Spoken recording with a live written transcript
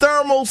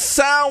Thermal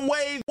Sound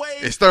Wave.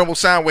 It's Thermal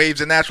Sound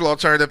Waves, a natural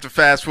alternative to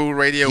fast food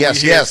radio.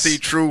 Yes, we here yes. see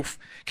Truth,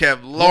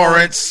 Kev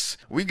Lawrence.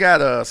 We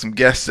got some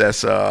guests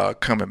that's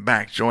coming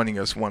back, joining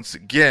us once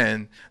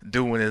again,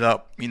 doing it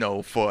up,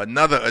 for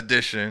another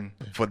edition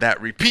for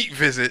that repeat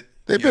visit.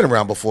 They've been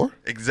around before.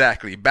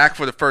 Exactly. Back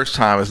for the first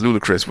time, as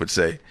Ludacris would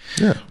say.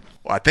 Yeah.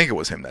 Well, I think it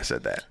was him that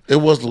said that. It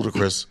was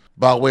Ludacris,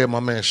 by way of my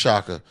man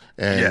Shaka.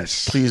 And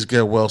Yes. please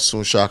get well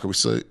soon, Shaka. We're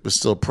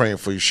still praying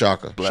for you,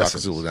 Shaka. Blessings, Shaka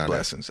Zulu down there.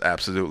 blessings,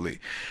 absolutely.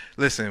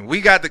 Listen, we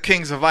got the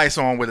Kings of Ice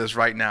on with us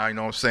right now, you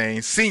know what I'm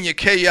saying? Senior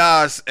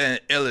Chaos and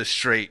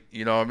Illustrate,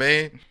 you know what I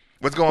mean?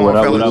 What's going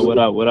on, fellas? What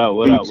up? What's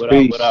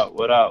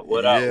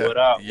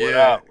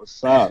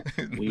up?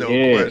 We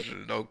here.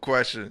 No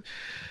question.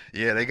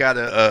 Yeah, they got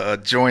a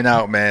joint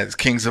out, man. It's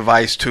Kings of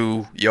Ice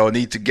 2. Y'all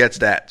need to get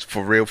that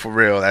for real.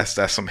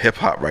 That's some hip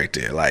hop right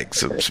there, like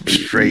some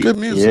straight Good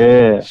music.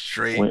 Yeah,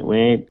 straight.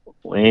 we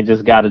ain't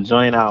just got a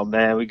joint out,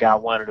 man. We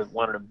got one of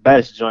the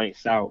best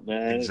joints out,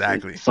 man.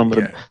 Exactly. Some of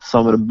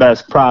the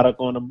best product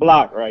on the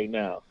block right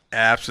now.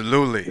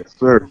 Absolutely. Yes,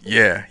 sir.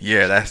 Yeah.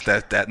 That's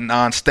that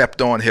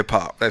non-stepped on hip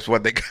hop. That's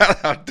what they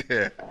got out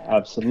there.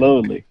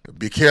 Absolutely.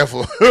 Be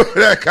careful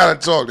that kind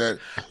of talk, that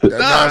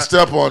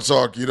non-step on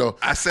talk. I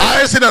didn't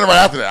say nothing right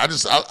after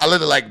that. I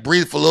let it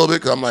breathe for a little bit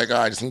because I'm like, all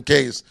right, just in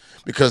case,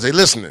 because they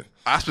listening.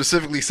 I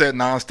specifically said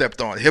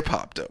non-stepped on hip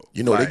hop though.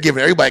 They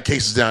giving everybody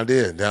cases down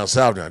there, down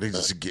south now. They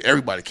just give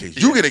everybody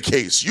cases. You get a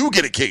case. You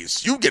get a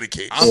case. You get a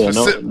case.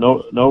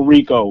 No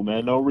Rico,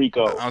 man. No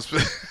Rico. I'm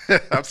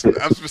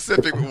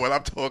specific with what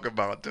I'm talking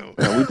about, though.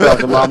 Man, we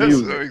talking about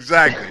music.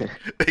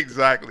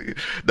 Exactly.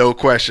 No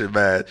question,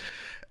 man.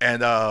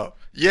 And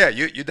yeah,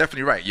 you're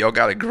definitely right. Y'all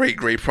got a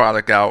great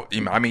product out.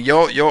 I mean,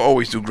 y'all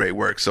always do great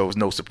work, so it's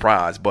no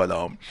surprise.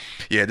 But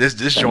yeah, this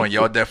joint,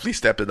 y'all definitely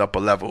stepped it up a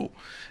level.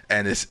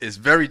 And it's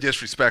very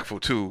disrespectful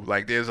too.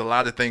 Like there's a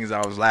lot of things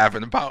I was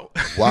laughing about.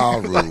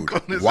 Wild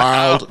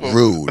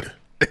rude.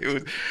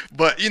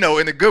 But in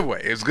a good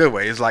way. It's a good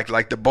way. It's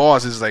like the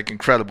bars is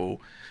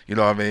incredible. You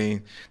know what I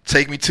mean?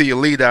 Take me to your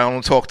leader. I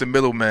don't talk to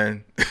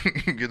middlemen.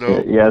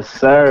 Yes,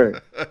 sir.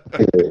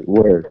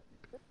 Word.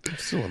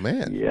 Still a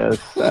man. Yes,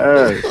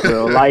 sir.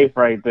 Real life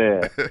right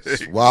there.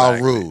 Wild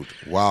rude.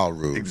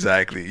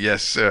 Exactly.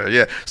 Yes, sir.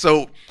 Yeah.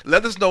 So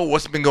let us know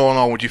what's been going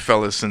on with you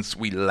fellas since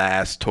we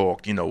last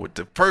talked, with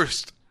the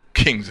first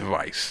Kings of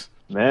Ice.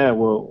 Man,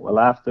 well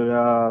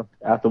after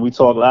we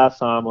talked last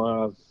time,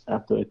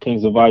 after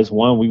Kings of Ice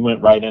 1, we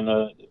went right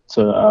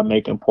into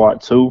making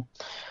part 2.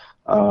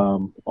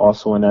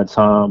 Also in that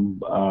time,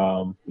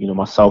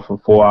 myself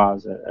and 4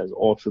 Eyes as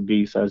Ultra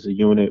Beast as a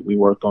unit, we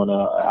worked on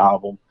an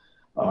album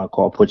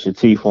called Put Your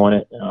Teeth on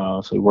It.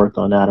 So we worked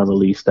on that and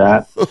released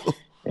that.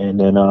 And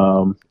then,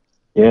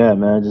 yeah,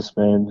 man, just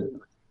been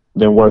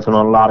working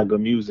on a lot of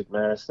good music,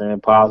 man, staying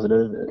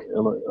positive.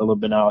 Illa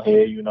been out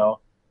here,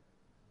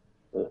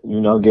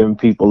 giving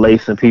people,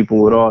 lacing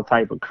people with all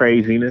type of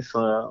craziness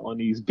on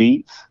these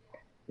beats.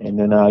 And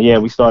then, yeah,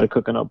 we started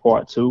cooking up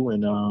part 2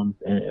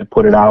 and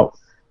put it out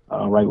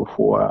right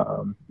before,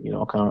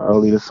 kind of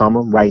early this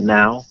summer. Right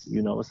now,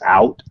 it's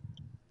out.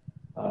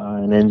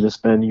 And then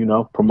just been,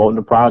 promoting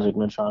the project,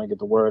 man, trying to get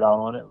the word out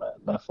on it,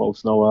 let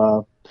folks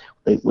know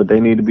what they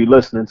need to be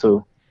listening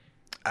to.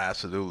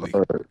 Absolutely.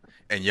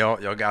 And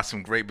y'all got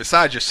some great,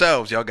 besides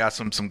yourselves, y'all got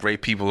some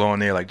great people on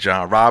there like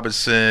John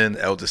Robinson,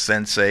 Elder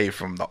Sensei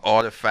from the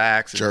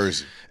Artifacts.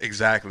 Jersey.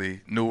 Exactly.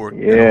 Newark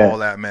and all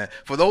that, man.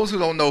 For those who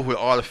don't know who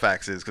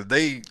Artifacts is,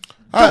 because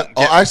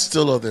I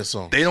still love this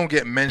song. They don't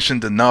get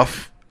mentioned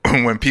enough.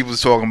 When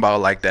people's talking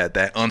about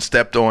that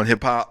unstepped on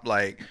hip hop,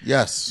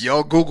 yes,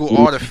 y'all Google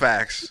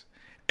Artifacts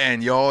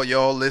and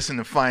y'all listen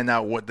and find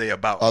out what they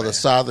about. Other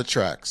side of the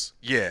tracks.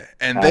 Yeah,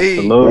 and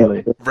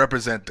Absolutely. They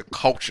represent the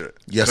culture.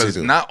 Yes, they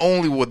do. Not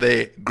only were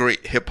they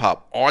great hip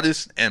hop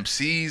artists,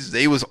 MCs,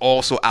 they was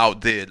also out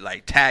there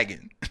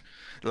tagging,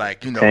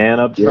 tearing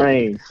up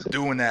trains,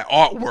 doing that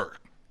artwork.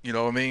 You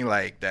know what I mean?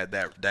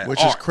 That which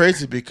art. is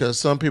crazy because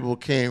some people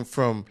came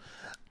from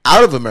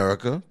out of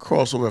America,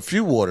 crossed over a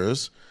few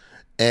waters,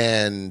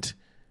 and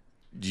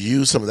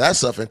used some of that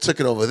stuff and took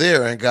it over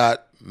there and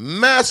got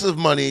massive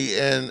money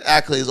and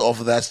accolades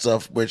off of that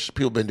stuff, which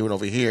people been doing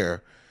over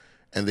here,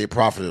 and they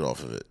profited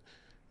off of it.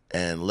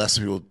 And less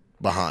people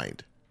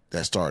behind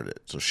that started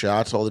it. So shout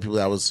out to all the people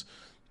that was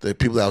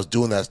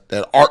doing that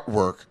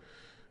artwork,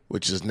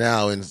 which is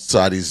now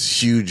inside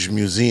these huge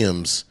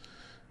museums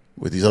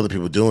with these other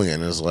people doing it.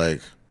 And it's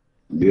like,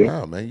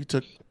 wow, man, you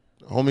took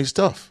homie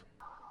stuff.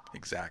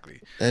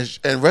 Exactly.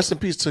 And rest in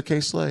peace to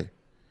K Slay.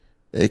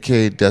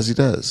 A.K.A. Desi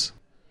Dez.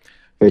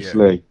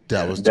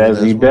 That was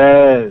Desi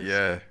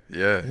Dez.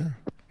 Yeah.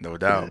 No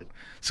doubt.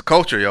 It's a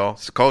culture, y'all.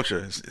 It's a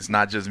culture. It's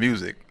not just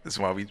music. That's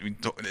why we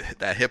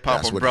that hip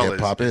hop umbrella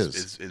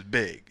is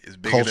big. It's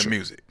bigger culture. Than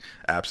music.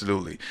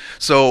 Absolutely.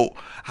 So,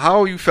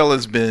 how you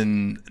fellas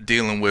been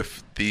dealing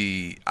with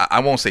I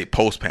won't say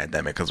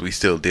post-pandemic because we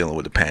still dealing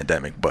with the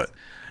pandemic, but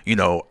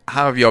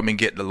how have y'all been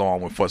getting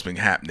along with what's been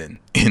happening,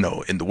 in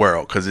the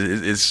world? Because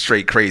it's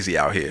straight crazy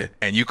out here.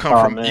 And you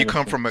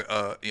come from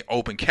an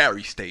open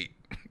carry state,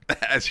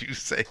 as you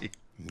say.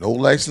 No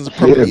license or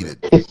permit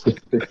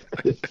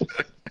needed.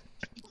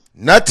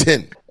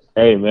 Nothing.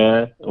 Hey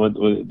man, what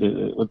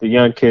the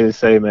young kids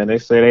say, man, they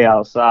say they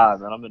outside,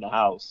 man. I'm in the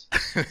house.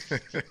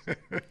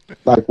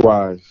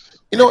 Likewise.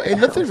 Ain't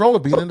nothing wrong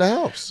with being in the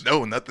house.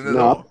 No, nothing at No,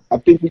 all. I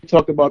think we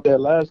talked about that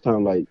last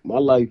time. Like, my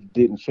life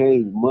didn't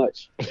change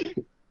much. I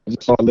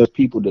just saw less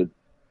people the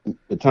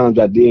times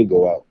I did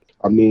go out.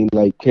 I mean,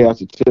 like Chaos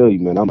to tell you,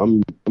 man,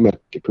 I'm at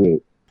the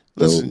crib.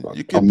 Listen, So,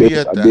 you could be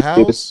at the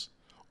house,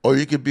 or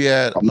you could be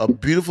at a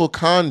beautiful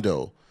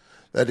condo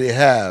that they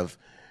have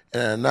in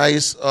a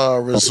nice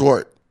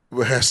resort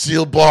where has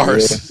steel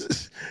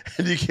bars,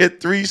 and you get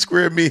 3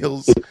 square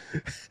meals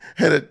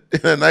in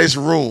a nice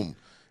room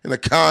in a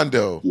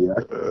condo. Yeah.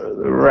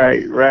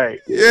 Right.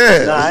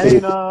 Yeah. Nah, I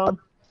ain't.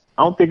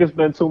 I don't think it's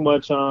been too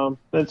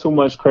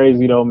much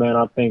crazy though, man.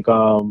 I think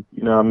I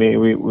mean,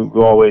 we've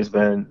always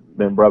been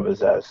brothers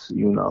that's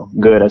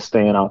good at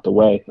staying out the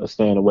way, or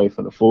staying away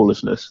from the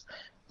foolishness,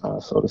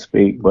 so to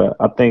speak. But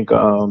I think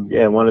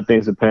one of the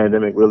things the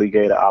pandemic really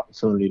gave the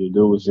opportunity to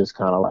do was just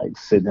kind of like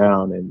sit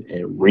down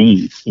and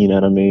read, you know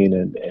what I mean,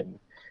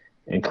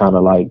 and kind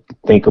of like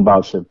think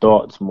about your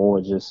thoughts more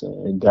just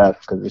in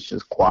depth, because it's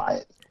just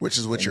quiet. Which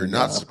is what you're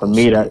not supposed for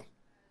me, to that do.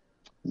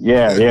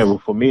 yeah.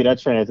 Well, for me, that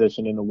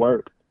transition into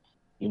work,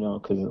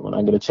 because when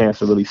I get a chance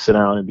to really sit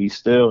down and be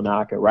still, now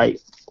I can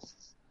write.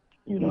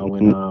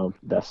 And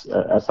that's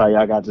how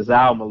y'all got this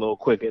album a little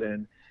quicker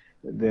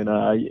than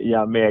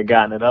y'all may have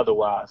gotten it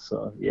otherwise.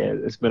 So yeah,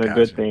 it's been a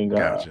good thing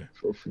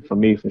for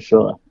me, for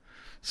sure.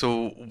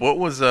 So what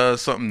was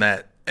something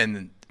that,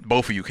 and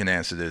both of you can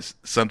answer this,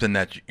 something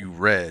that you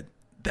read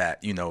that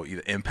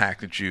either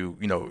impacted you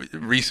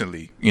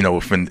recently,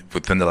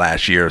 within the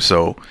last year or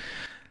so,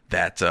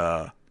 that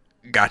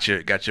got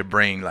your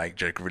brain like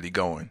just really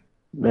going?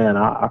 Man,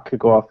 I could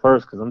go off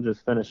first because I'm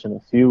just finishing a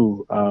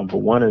few. But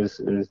one is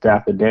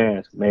Dapper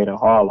Dan, Made in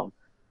Harlem.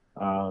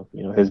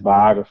 His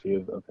biography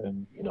of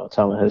him,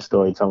 telling his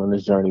story, telling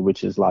his journey,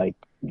 which is like,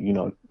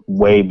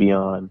 way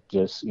beyond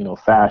just,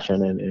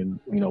 fashion and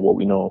what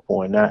we know him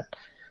for in that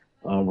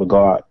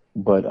regard.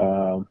 But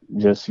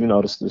just,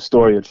 the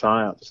story of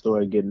triumph, the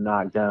story of getting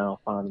knocked down,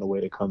 finding a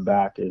way to come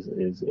back is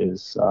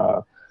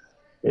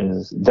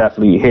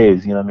definitely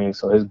his, you know what I mean?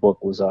 So his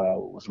book was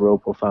real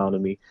profound to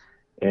me.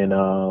 And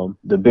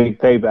The Big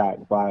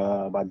Payback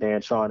by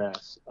Dan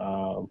Charnas,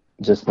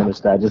 just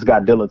finished that. Just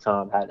got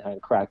Dilettante,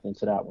 hadn't cracked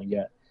into that one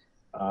yet.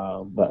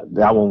 But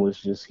that one was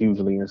just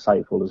hugely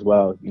insightful as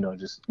well.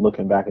 Just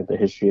looking back at the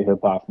history of hip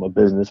hop from a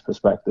business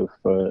perspective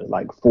for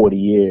like 40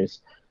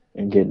 years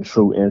and getting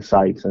true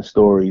insights and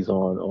stories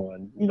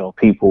on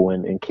people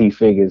and key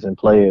figures and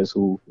players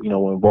who,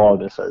 were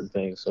involved in certain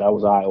things. So that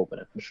was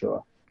eye-opening for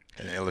sure.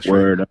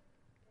 Word.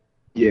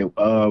 Yeah.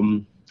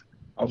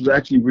 I was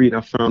actually reading,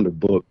 I found a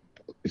book.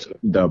 It's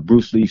the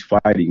Bruce Lee's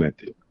fighting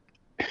method.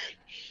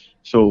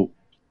 So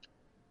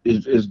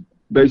it's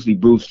basically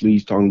Bruce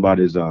Lee's talking about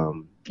his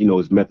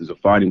his methods of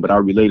fighting, but I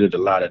related a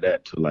lot of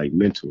that to like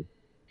mental.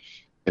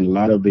 And a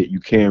lot of it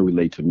you can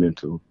relate to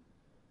mental.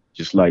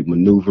 Just like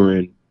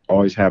maneuvering,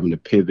 always having to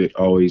pivot,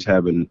 always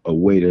having a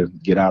way to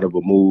get out of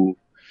a move.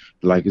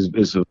 Like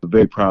it's a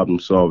very problem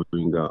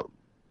solving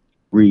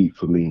read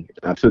for me.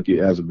 I took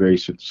it as a very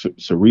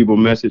cerebral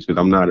message because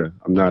I'm not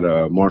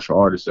a martial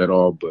artist at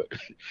all, but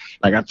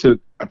like I took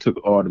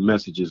all the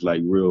messages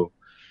like real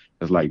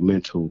as like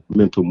mental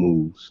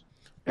moves.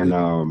 And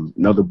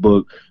another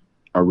book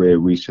I read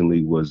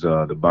recently was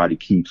The Body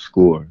Keeps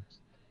Score.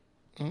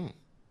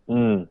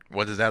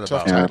 What is that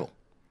Tough about?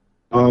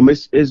 title.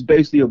 It's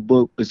basically a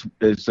book.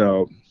 It's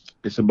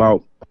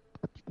about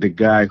the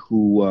guy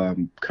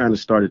who kind of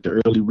started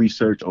the early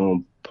research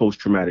on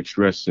post-traumatic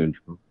stress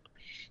syndrome.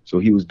 So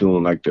he was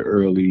doing like the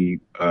early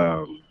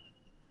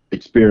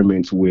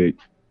experiments with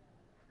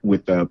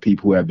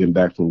people who had been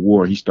back from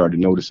war. He started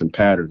noticing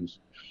patterns.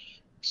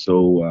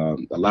 So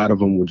a lot of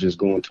them were just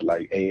going to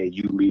like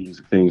AAU meetings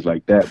and things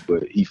like that.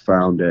 But he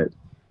found that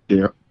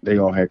they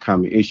all had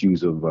common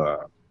issues of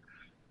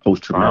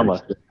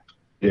post-traumatic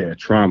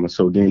trauma.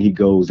 So then he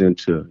goes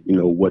into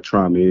what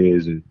trauma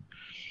is, and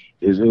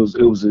it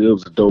was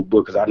a dope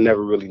book because I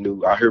never really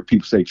knew. I heard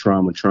people say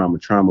trauma,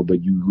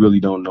 but you really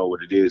don't know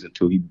what it is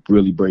until he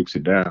really breaks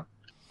it down.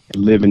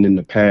 And living in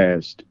the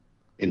past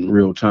in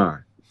real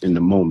time, in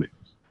the moment,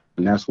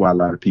 and that's why a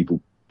lot of people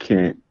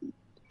can't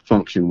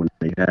function when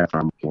they have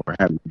trauma or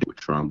having to do with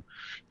trauma.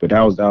 But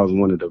that was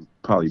one of the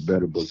probably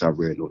better books I've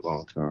read in a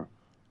long time.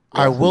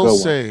 I will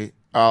say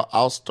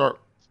I'll start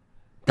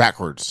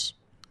backwards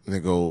and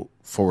then go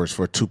forwards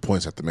for 2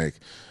 points I have to make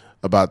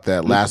about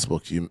that last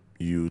book.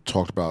 You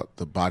talked about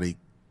The Body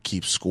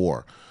Keeps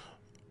Score.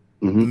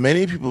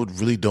 Many people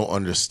really don't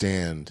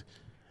understand,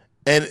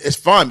 and it's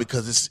fine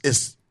because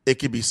it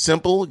can be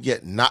simple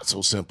yet not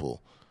so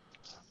simple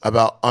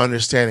about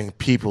understanding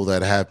people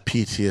that have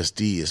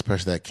PTSD,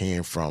 especially that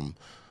came from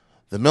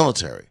the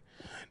military.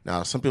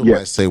 Now, some people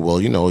might say, well,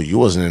 you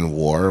wasn't in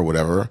war or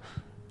whatever.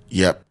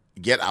 Yet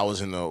I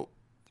was in a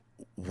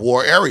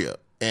war area,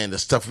 and the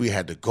stuff we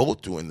had to go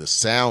through and the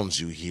sounds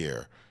you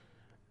hear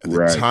And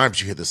the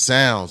times you hear the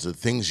sounds, the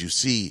things you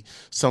see,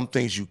 some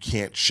things you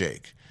can't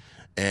shake.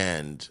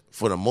 And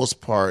for the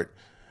most part,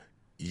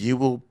 you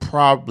will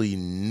probably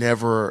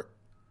never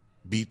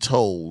be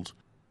told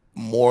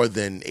more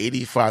than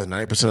 85 to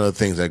 90% of the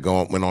things that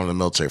went on in the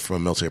military from a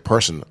military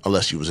person,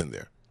 unless you was in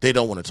there. They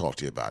don't want to talk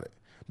to you about it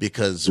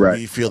because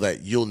we feel that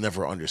you'll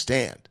never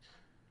understand.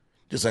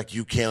 Just like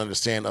you can't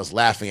understand us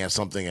laughing at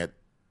something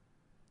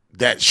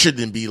that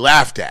shouldn't be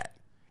laughed at.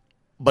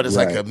 But it's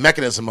like a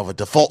mechanism of a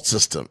default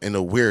system in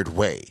a weird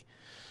way.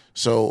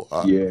 So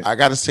I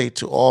got to say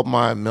to all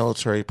my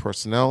military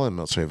personnel and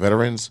military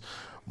veterans,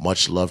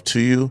 much love to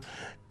you.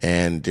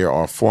 And there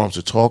are forums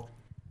to talk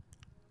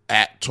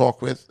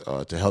with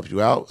to help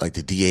you out, like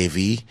the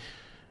DAV,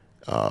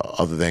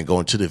 other than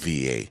going to the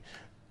VA,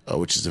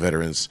 which is the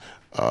Veterans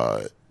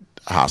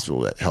Hospital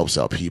that helps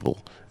out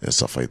people and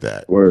stuff like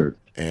that. Word.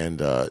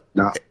 And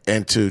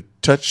and to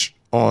touch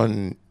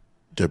on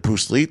the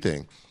Bruce Lee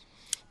thing,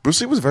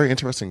 Bruce Lee was a very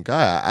interesting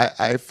guy.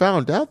 I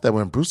found out that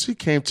when Bruce Lee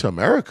came to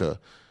America,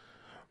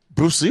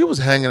 Bruce Lee was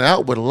hanging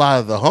out with a lot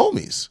of the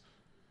homies,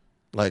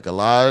 like a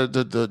lot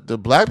of the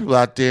black people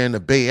out there in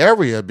the Bay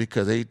Area,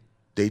 because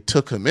they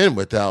took him in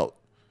without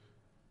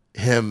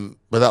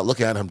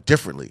looking at him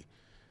differently.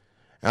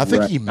 And I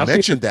think he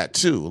mentioned that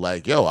too.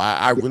 Like, yo,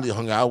 I really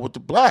hung out with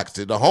the blacks.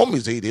 The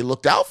homies, they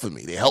looked out for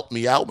me. They helped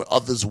me out when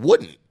others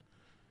wouldn't,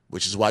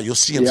 which is why you'll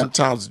see him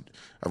sometimes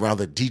around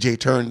the DJ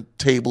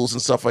turntables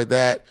and stuff like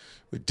that.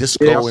 With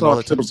disco and all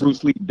that type of stuff.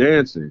 Bruce Lee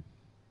dancing.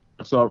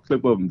 I saw a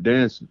clip of him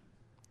dancing.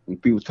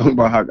 And people was talking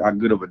about how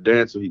good of a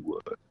dancer he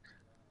was.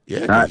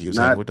 Yeah, he was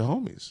hanging with the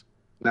homies.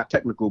 Not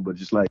technical, but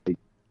just like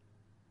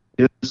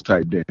his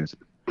type dancing.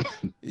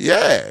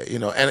 Yeah,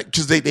 and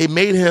because they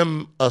made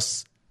him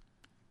it's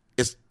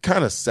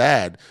kind of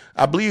sad.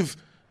 I believe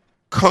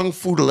Kung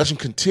Fu The Legend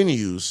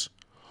Continues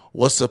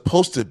was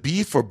supposed to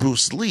be for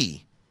Bruce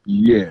Lee.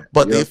 Yeah.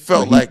 But they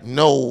felt like,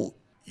 no,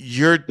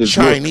 you're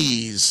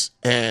Chinese,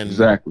 and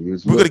we're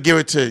going to give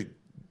it to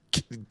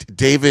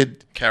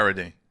David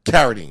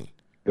Carradine,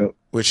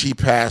 which he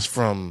passed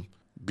from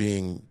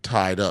being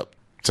tied up,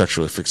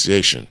 sexual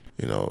asphyxiation,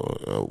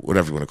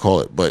 whatever you want to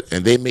call it.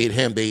 And they made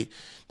him, they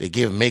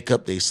gave him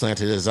makeup, they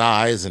slanted his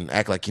eyes and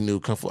act like he knew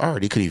Kung Fu.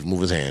 He couldn't even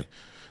move his hand,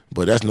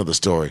 but that's another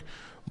story.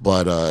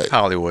 But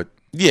Hollywood.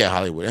 Yeah,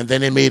 Hollywood. And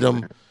then they made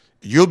him,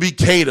 you'll be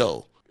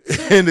Kato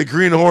in the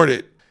Green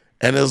Hornet.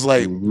 And it's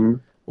like,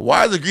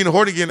 why is the Green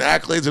Hornet getting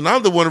accolades and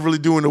I'm the one really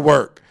doing the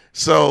work?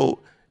 So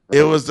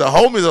it was the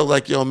homies that was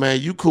like, yo, man,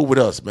 you cool with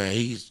us, man.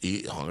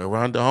 He hung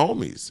around the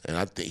homies. And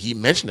I think he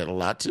mentioned it a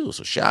lot too.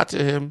 So shout out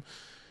to him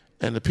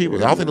and the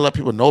people. I don't think a lot of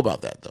people know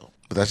about that though.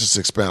 But that's just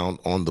expound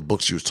on the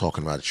books you was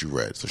talking about that you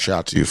read. So shout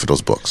out to you for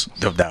those books.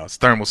 No doubt. It's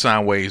Thermal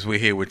Sound Waves. We're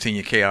here with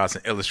Tenya Chaos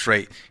and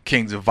Illustrate.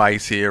 Kings of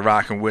Vice here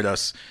rocking with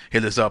us.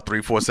 Hit us up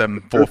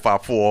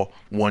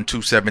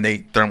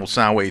 347-454-1278.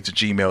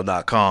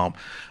 thermalsoundwaves@gmail.com.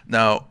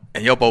 Now,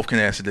 and y'all both can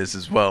answer this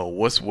as well.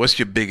 What's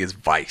your biggest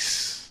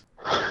vice?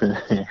 I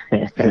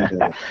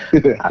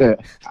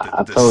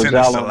told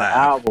y'all on the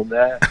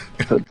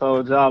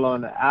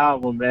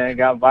album, man.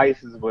 Got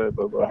vices, but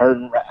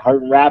hurting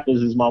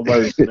rappers is my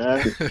worst,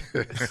 man.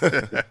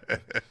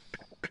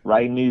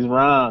 Writing these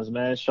rhymes,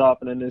 man.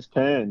 Sharpening this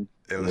pen.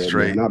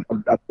 Illustrate. Yeah, I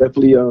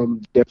definitely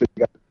got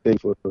a thing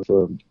for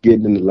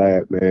getting in the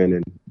lab,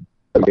 man,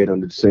 and get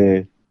under the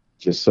sand.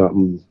 Just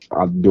something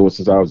I've been doing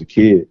since I was a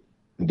kid.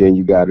 And then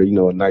you got a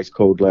nice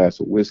cold glass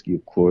of whiskey,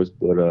 of course,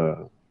 but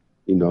other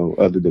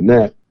than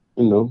that,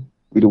 we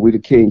the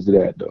kings of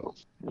that though.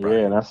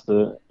 Yeah, and that's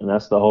the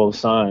whole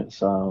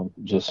science.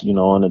 Just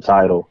on the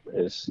title,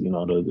 it's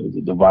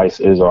the device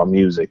is our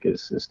music.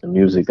 It's the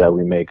music that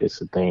we make. It's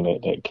the thing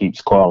that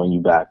keeps calling you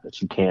back, that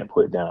you can't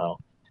put down.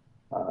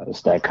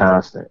 It's that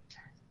constant,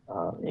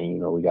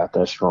 and we got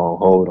that strong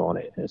hold on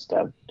it. It's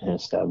that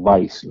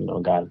vice.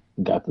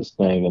 Got this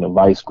thing in a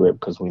vice grip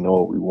because we know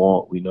what we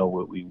want. We know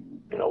what we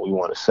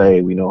want to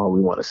say. We know how we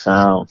want to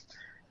sound.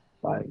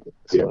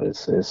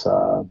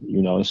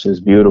 It's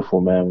just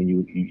beautiful, man. When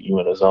you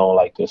in a zone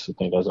like this, I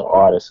think as an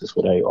artist, it's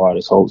what every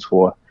artist hopes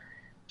for,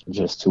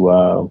 just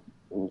to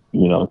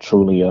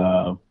truly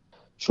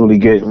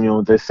get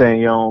they're saying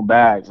your own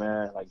bag,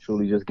 man. Like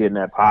truly just get in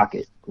that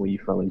pocket when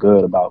you're feeling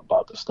good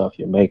about the stuff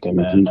you're making,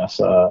 man. That's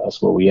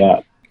where we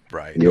at.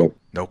 Right. No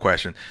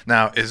question.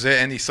 Now, is there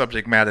any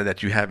subject matter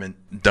that you haven't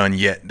done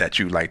yet that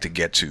you'd like to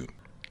get to,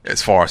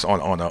 as far as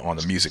on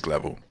the music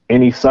level?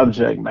 Any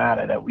subject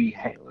matter that we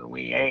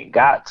ain't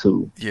got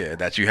to. Yeah,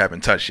 that you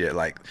haven't touched yet.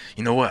 Like,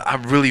 you know what? I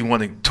really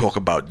want to talk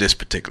about this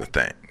particular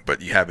thing,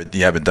 but you haven't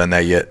done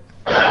that yet.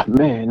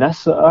 Man,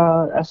 that's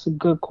a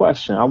good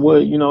question. I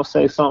would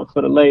say something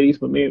for the ladies,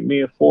 but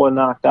me and Ford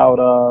knocked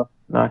out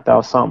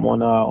something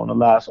on the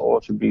last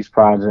Ultra Beast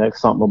project,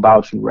 something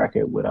about you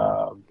record with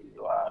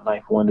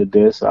Knife Wonder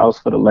did. So that was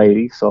for the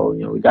ladies. So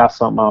we got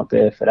something out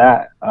there for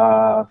that.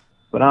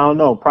 But I don't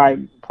know,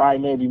 probably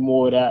maybe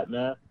more of that,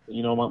 man.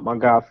 you know, my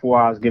guy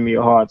 4 Eyes give me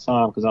a hard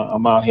time because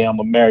I'm out here. I'm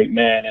a married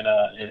man in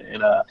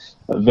a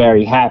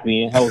very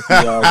happy and healthy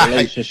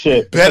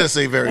relationship. Better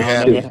say very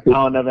happy. I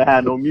don't never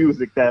have no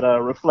music that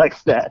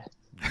reflects that.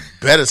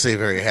 Better say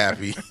very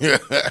happy.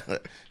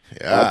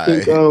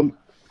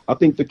 I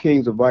think the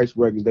Kings of Vice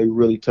records, they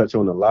really touch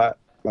on a lot.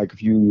 Like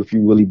if you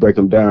really break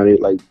them down,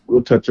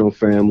 we'll touch on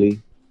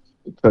family,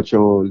 we'll touch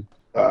on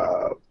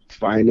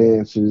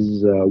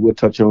finances, we'll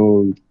touch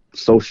on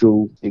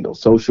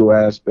social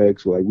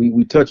aspects. Like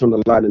we touch on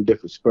a lot in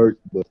different spurts,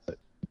 but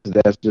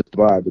that's just the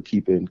vibe of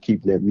keeping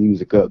that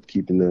music up,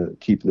 keeping the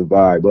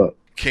vibe up.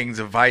 Kings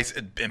of Vice,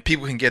 and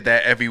people can get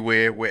that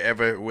everywhere,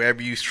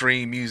 wherever you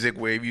stream music,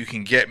 wherever you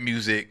can get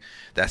music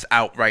that's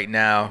out right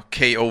now.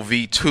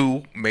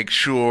 KOV2, make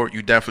sure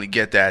you definitely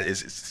get that.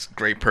 It's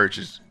great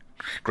purchase,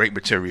 great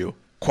material,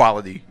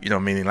 quality. You know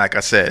what I mean? Like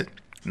I said,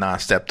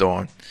 non-stepped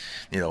on.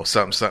 You know,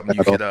 something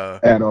you could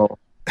at all.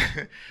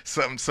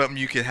 something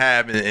you could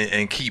have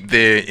and keep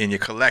there in your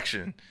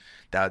collection.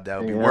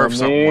 That'll be worth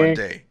something one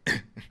day.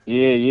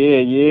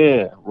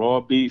 Yeah.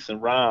 Raw beats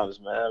and rhymes,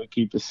 man. We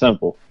keep it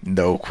simple.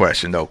 No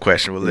question.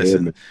 Well,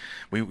 listen,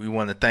 we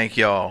want to thank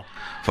y'all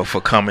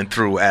for coming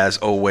through as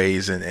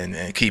always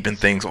and keeping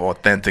things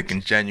authentic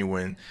and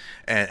genuine.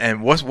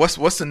 And what's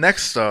the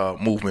next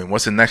movement?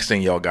 What's the next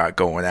thing y'all got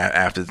going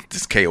after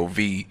this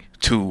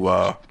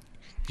KOV2?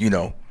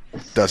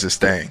 Does its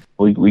thing.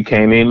 We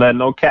can't even let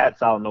no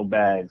cats out no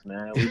bags,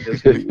 man.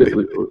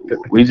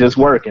 We just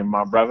working,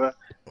 my brother.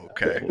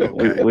 Okay.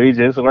 We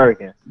just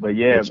working. But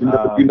yeah,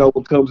 you know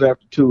what comes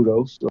after 2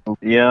 though. So.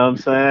 You know what I'm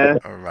saying?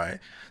 All right.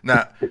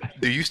 Now,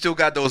 do you still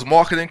got those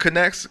marketing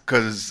connects?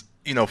 Because,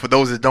 for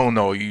those that don't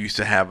know, you used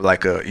to have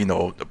like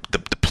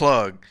the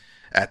plug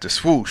at the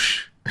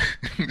swoosh.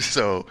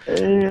 So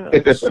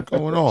what's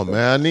going on,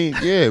 man? I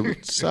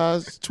need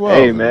size 12.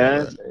 Hey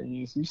man,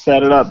 you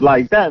set it up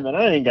like that, man.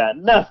 I ain't got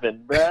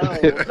nothing, bro.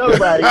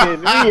 Nobody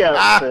getting me up.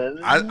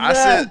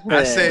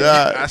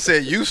 I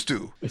said used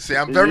to. See,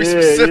 I'm very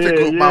specific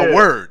with my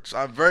words.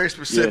 I'm very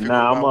specific with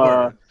my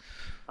words.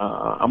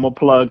 I'm a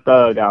plug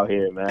thug out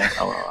here, man.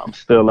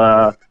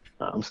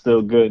 I'm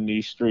still good in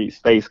these streets.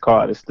 Space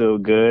Card is still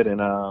good, and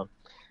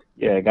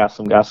got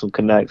some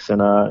connects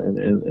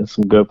and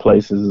some good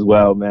places as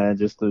well, man.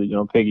 Just to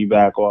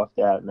piggyback off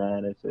that,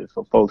 man. If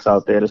for folks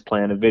out there that's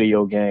playing the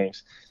video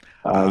games,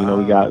 we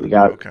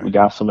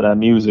got some of that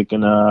music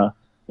in the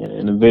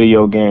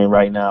video game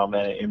right now,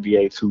 man. At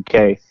NBA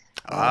 2K.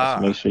 So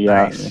make sure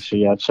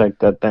y'all check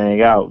that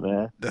thing out,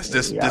 man. That's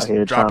this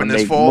dropping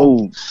this fall.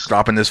 Moves.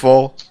 Dropping this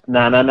fall.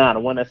 Nah. The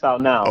one that's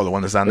out now. Oh, the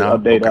one that's out now.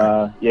 Update.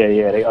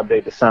 Okay. They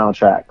update the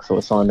soundtrack, so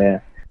it's on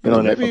there.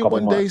 Maybe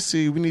one day,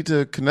 we need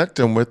to connect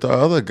them with our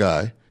other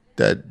guy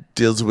that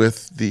deals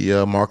with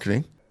the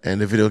marketing and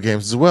the video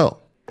games as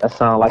well. That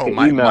sounds like an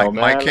email,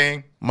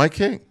 man. Mike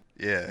King.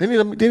 Yeah. They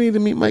need to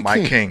meet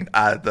Mike King.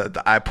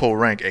 The iPull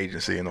Rank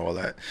agency and all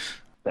that.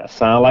 That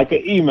sounds like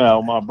an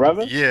email, my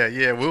brother.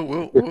 Yeah.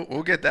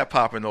 We'll get that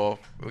popping off.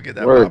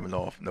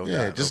 No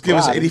doubt. Just give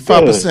us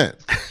 85%.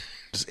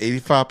 Just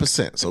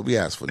 85%. So we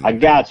ask for I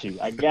got you.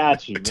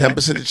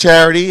 10% to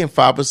charity and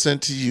 5%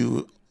 to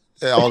you.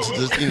 Also,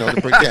 just, to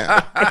break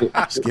down.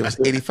 Just give us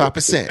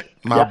 85%.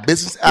 My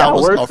business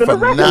hours are from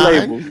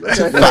 9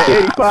 to 5.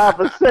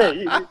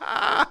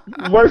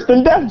 85%. Worse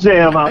than Def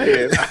Jam out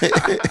here.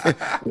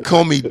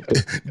 Call me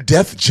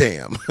Def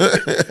Jam.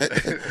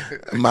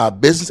 My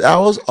business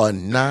hours are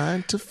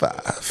 9 to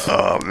 5.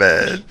 Oh,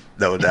 man.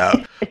 No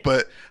doubt.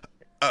 But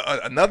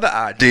another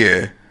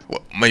idea,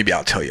 well, maybe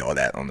I'll tell you all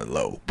that on the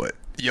low, but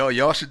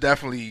y'all should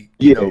definitely,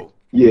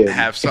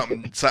 have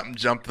something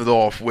jumped it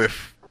off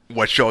with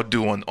what y'all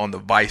do on the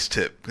Vice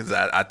tip, because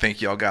I think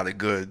y'all got a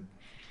good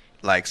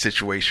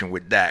situation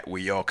with that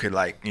where y'all could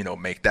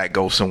make that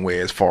go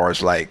somewhere as far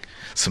as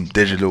some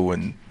digital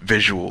and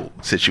visual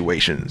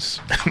situations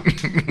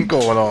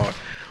going on.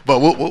 But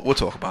we'll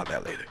talk about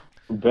that later.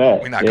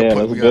 We're not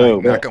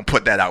gonna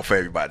put that out for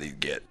everybody to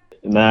get.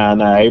 Nah,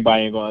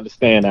 everybody ain't gonna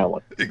understand that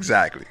one.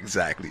 Exactly.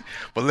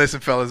 But listen,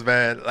 fellas,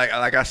 man,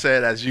 like I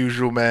said, as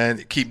usual,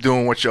 man, keep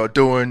doing what y'all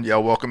doing.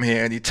 Y'all welcome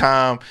here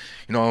anytime.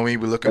 You know what I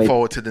mean? We're looking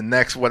forward to the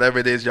next whatever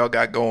it is y'all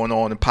got going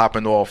on and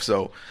popping off.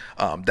 So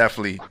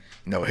definitely,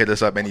 hit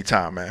us up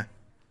anytime, man.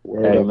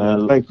 Hey,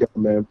 man. Thank y'all,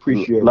 man.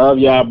 Appreciate it. Love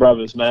y'all,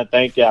 brothers, man.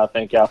 Thank y'all for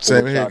what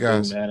y'all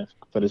guys. do, man,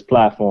 for this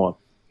platform.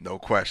 No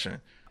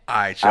question. All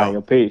right, y'all.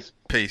 Peace.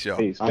 Peace, y'all.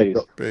 Peace.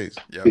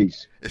 Yo.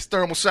 Peace. It's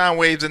Thermal Sound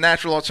Waves, a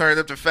natural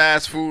alternative to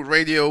fast food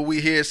radio.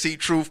 We here, C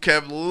Truth,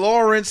 Kev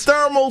Lawrence.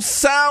 Thermal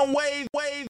Sound Wave.